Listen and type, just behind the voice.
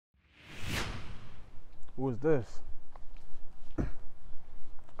Who is this?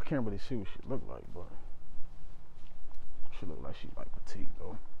 I can't really see what she look like, but she look like she like petite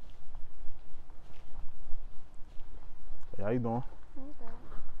though. Hey, how you doing? I'm good.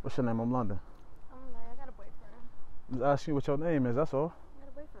 What's your name? I'm London. I'm like, I got a boyfriend. Just ask you what your name is, that's all. I got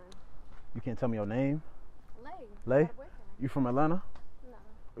a boyfriend. You can't tell me your name? Lay. Lay? I got a boyfriend. You from Atlanta? No.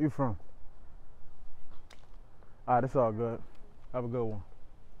 Where you from? Alright, that's all good. Have a good one.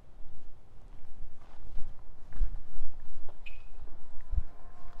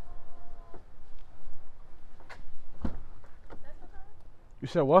 That's your car? You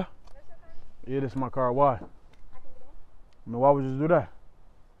said what? That's your car? Yeah, this is my car. Why? I can get in? I mean, why would you just do that?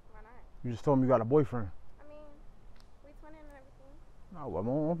 Why not? You just told me you got a boyfriend. I mean, we twinning and everything. No, I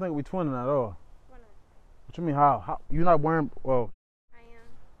don't think we twinning at all. Why not? What you mean, how? You not wearing, well, I am.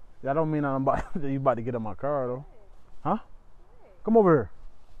 that don't mean that I'm about, that you about to get in my car, though. Huh? What? Come over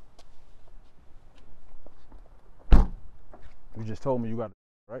here. You just told me you got it,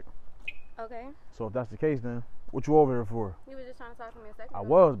 right? Okay. So if that's the case, then what you over here for? You were just trying to talk to me a second I ago.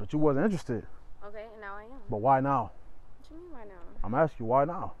 was, but you wasn't interested. Okay, and now I am. But why now? What you mean why now? I'm asking you, why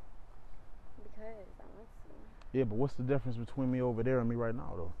now? Because I want to. Yeah, but what's the difference between me over there and me right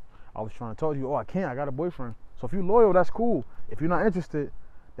now, though? I was trying to tell you, oh, I can't, I got a boyfriend. So if you're loyal, that's cool. If you're not interested,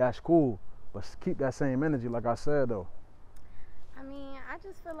 that's cool. But keep that same energy, like I said, though. I mean, I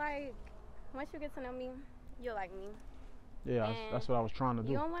just feel like once you get to know me, you'll like me. Yeah, that's what I was trying to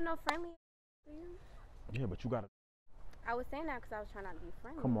do. You don't want no friendly. Yeah, but you got to. I was saying that because I was trying not to be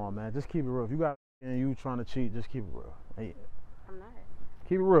friendly. Come on, man. Just keep it real. If you got and you trying to cheat, just keep it real. Hey, I'm not.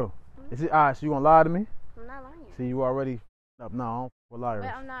 keep it real. Is it all right? So you gonna lie to me? I'm not lying. See, you already up now. I don't for liars.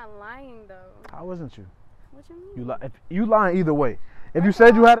 But I'm not lying though. How isn't you? What you mean? You lie. If you lying either way. If you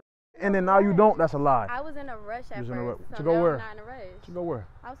said you had it and then now you don't, that's a lie. I was in a rush at first. So To go now where? I'm not in a rush. To go where?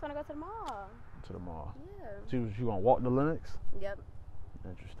 I was gonna go to the mall. To the mall. Yeah. So you gonna walk to Lennox? Yep.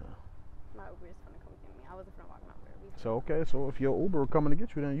 Interesting. My Uber is gonna come get me. I wasn't gonna walk nowhere. So okay, so if your Uber coming to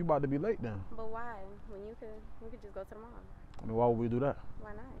get you, then you about to be late then. But why? When we could just go to the mall. I mean, why would we do that?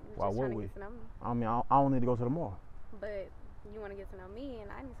 Why not? You're Why just would trying to we? get to know me. I mean, I don't need to go to the mall. But you want to get to know me,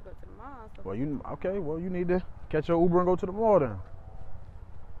 and I need to go to the mall. So Well, you need to catch your Uber and go to the mall then.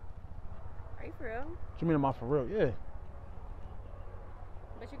 Are you for real? What you mean, am I for real? Yeah.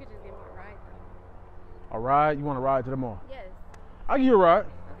 But you could just give me a ride though. A ride? You want to ride to the mall? Yes. I'll give you a ride.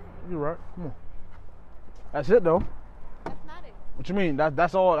 Okay. You right? Come on. That's it though. That's not it. What you mean?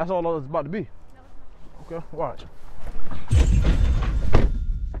 That's all it's about to be. No, it's not. Okay, watch.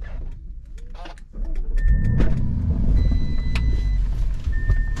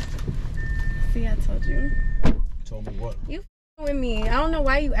 See, I told you. Told me what? You with me. I don't know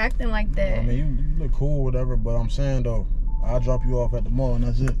why you acting like that. I mean, you look cool, whatever. But I'm saying though, I'll drop you off at the mall and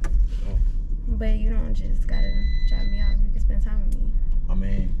that's it. So, but you don't just gotta drop me off. You can spend time with me. I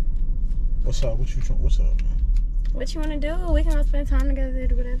mean, what's up? What's up, man? What you wanna do? We can all spend time together,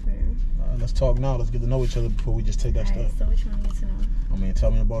 do whatever. All right, let's talk now. Let's get to know each other before we just take that step. So what you wanna get to know? I mean,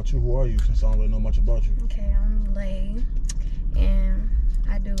 tell me about you. Who are you? Since I don't really know much about you. Okay, I'm Lay, and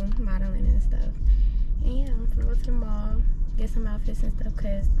I do modeling and stuff. And yeah, I'm gonna go to the mall, get some outfits and stuff,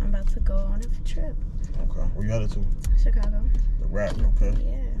 cause I'm about to go on a trip. Okay, where you headed to? Chicago. The Rack, okay.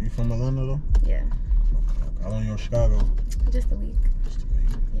 Yeah. You from Atlanta though? Yeah. Okay. How long you in Chicago? Just a week. Just a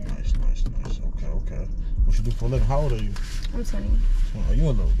week. Yeah. Nice. Okay. What you do for a living? How old are you? I'm 20. Oh, you a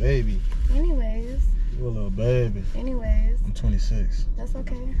little baby. Anyways. You a little baby. Anyways. I'm 26. That's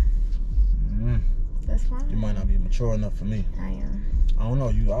okay. Mm. That's fine. You might not be mature enough for me. I am. I don't know.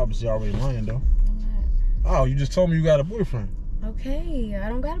 You obviously already lying though. I'm Oh, you just told me you got a boyfriend. not. Okay, I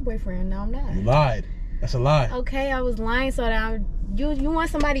don't got a boyfriend. No, I'm not. You lied. That's a lie. Okay, I was lying so that you want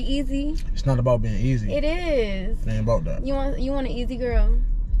somebody easy. It's not about being easy. It is. It ain't about that. You want an easy girl.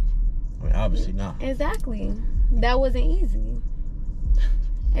 I mean, obviously not. Exactly. That wasn't easy.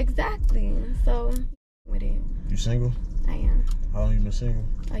 Exactly. So, with it. You single? I am. How long you been single?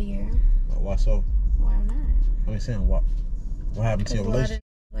 A year. Why so? Why I'm not? I mean, saying what? What happened to your relationship?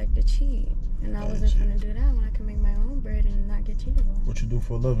 Like to cheat, and I wasn't trying to do that when I can make my own bread and not get cheated on. What you do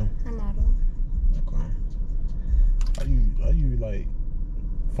for a living? I model. Okay. How you like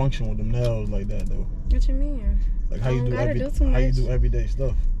function with them nails like that though? What you mean? Like how you do do everyday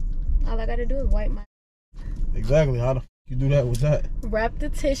stuff? All I gotta do is wipe my. Exactly. How the f you do that with that? Wrap the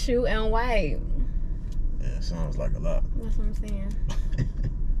tissue and wipe. Yeah, sounds like a lot. That's what I'm saying.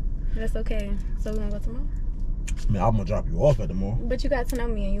 That's okay. So we gonna go tomorrow? I mean, I'm gonna drop you off at the mall. But you got to know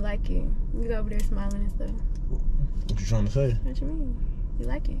me and you like it. You go over there smiling and stuff. What you trying to say? What you mean? You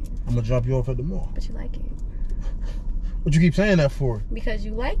like it. I'm gonna drop you off at the mall. But you like it. What you keep saying that for? Because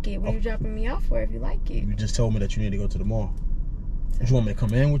you like it. What are you dropping me off for if you like it? You just told me that you need to go to the mall. So, you want me to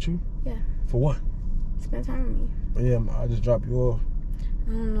come in with you? Yeah. For what? Spend time with me. But yeah, I just drop you off.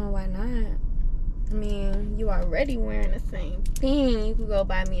 I don't know why not. I mean, you already wearing the same thing. You could go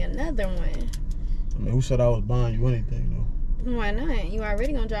buy me another one. I mean, who said I was buying you anything, though? Why not? You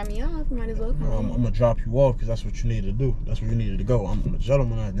already gonna drop me off. You might as well come. No, I'm gonna drop you off because that's what you need to do. That's where you needed to go. I'm a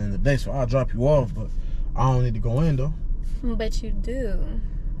gentleman at the end of the day, so I'll drop you off, but I don't need to go in, though. But you do.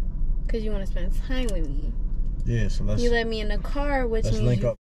 Because you want to spend time with me. Yeah, so let's... You let me in the car, which means link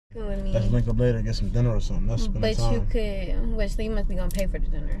up. With me. Let's link up later and get some dinner or something. That's spending time. But you could... Which, so you must be going to pay for the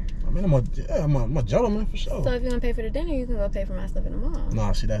dinner. I mean, I'm a gentleman for sure. So if you're going to pay for the dinner, you can go pay for my stuff in the mall.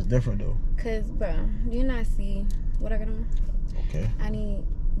 Nah, see, that's different, though. Because, bro, do you not see what I got on? Okay. I need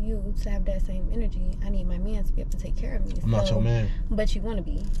you to have that same energy. I need my man to be able to take care of me. I'm not your man. But you want to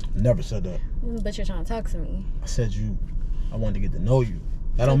be. Never said that. But you're trying to talk to me. I said I wanted to get to know you.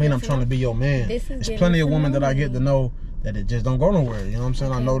 That don't mean I'm trying to be your man. There's plenty of women that I get to know that it just don't go nowhere. You know what I'm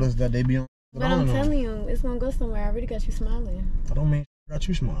saying? Okay. I noticed that they be on. But I'm telling you, it's going to go somewhere. I already got you smiling. I don't mean I got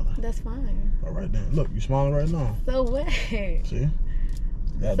you smiling. That's fine. All right, then. Look, you smiling right now. So what? See?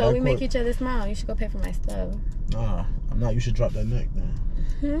 So we make each other smile. You should go pay for my stuff. Nah, I'm not. You should drop that neck,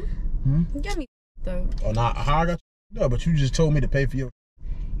 then. You got me though. Oh, nah, how I got you? No, but you just told me to pay for your...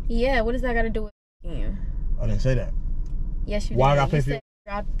 Yeah, what does that got to do with you? I didn't say that. Yes, you did. Why I got to pay for your...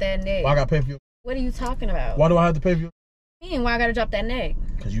 Drop that neck. Why I got to pay for your... What are you talking about? Why do I have to pay for your... Why I got to drop that neck?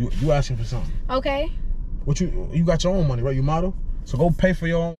 Because you asking for something. Okay. What you got your own money, right? You model? So go pay for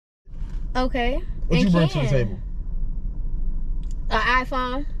your own... Okay. What you bring to the table? An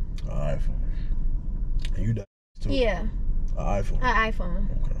iPhone. An iPhone. And you that too? Yeah. An iPhone. An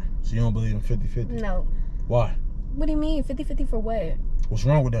iPhone. Okay. So you don't believe in 50-50? No. Why? What do you mean 50-50 for what? What's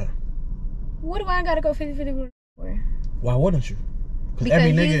wrong with that? What do I gotta go 50-50 for? Why wouldn't you? Because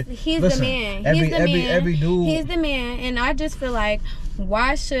every nigga, he's listen, the man. Every dude. He's the man, and I just feel like,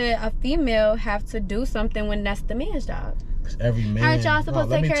 why should a female have to do something when that's the man's job? Because every man. Aren't y'all supposed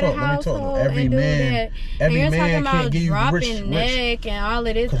to take care of the household and do that? Every and you're man talking can't give you dropping neck and all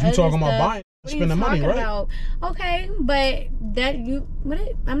of this. Because you talking about buying, spending money, right? About? Okay, but that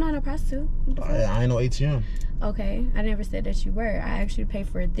I'm not a prostitute. I ain't no ATM. Okay, I never said that you were. I actually pay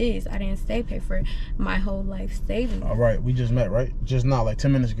for this. I didn't say pay for my whole life savings. All right, we just met, right? Just now, like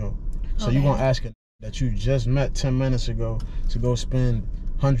 10 minutes ago. So okay. You gonna ask it that you just met 10 minutes ago to go spend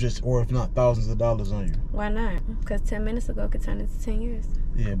hundreds or if not thousands of dollars on you? Why not? Because 10 minutes ago could turn into 10 years.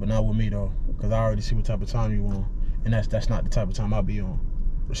 Yeah, but not with me though, because I already see what type of time you on, and that's not the type of time I'll be on,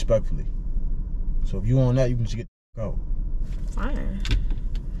 respectfully. So if you on that, you can just get go. Fine.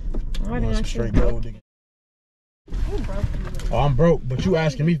 Why didn't you straight gold digging? Who broke you? Oh, I'm broke, but you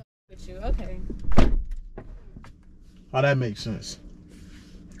asking me. With you. Okay. How that makes sense?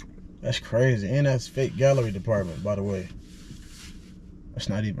 That's crazy, and that's fake gallery department, by the way. That's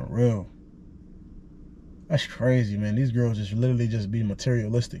not even real. That's crazy, man. These girls just literally just be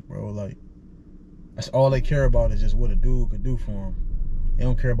materialistic, bro. Like, that's all they care about is just what a dude could do for them. They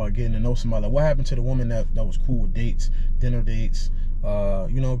don't care about getting to know somebody. Like, what happened to the woman that was cool with dates, dinner dates,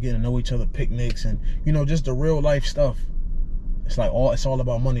 you know, getting to know each other, picnics, and, you know, just the real life stuff. It's like it's all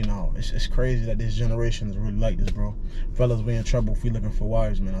about money now. It's crazy that this generation is really like this, bro. Fellas, we in trouble if we looking for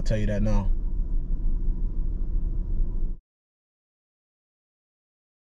wives, man. I'll tell you that now.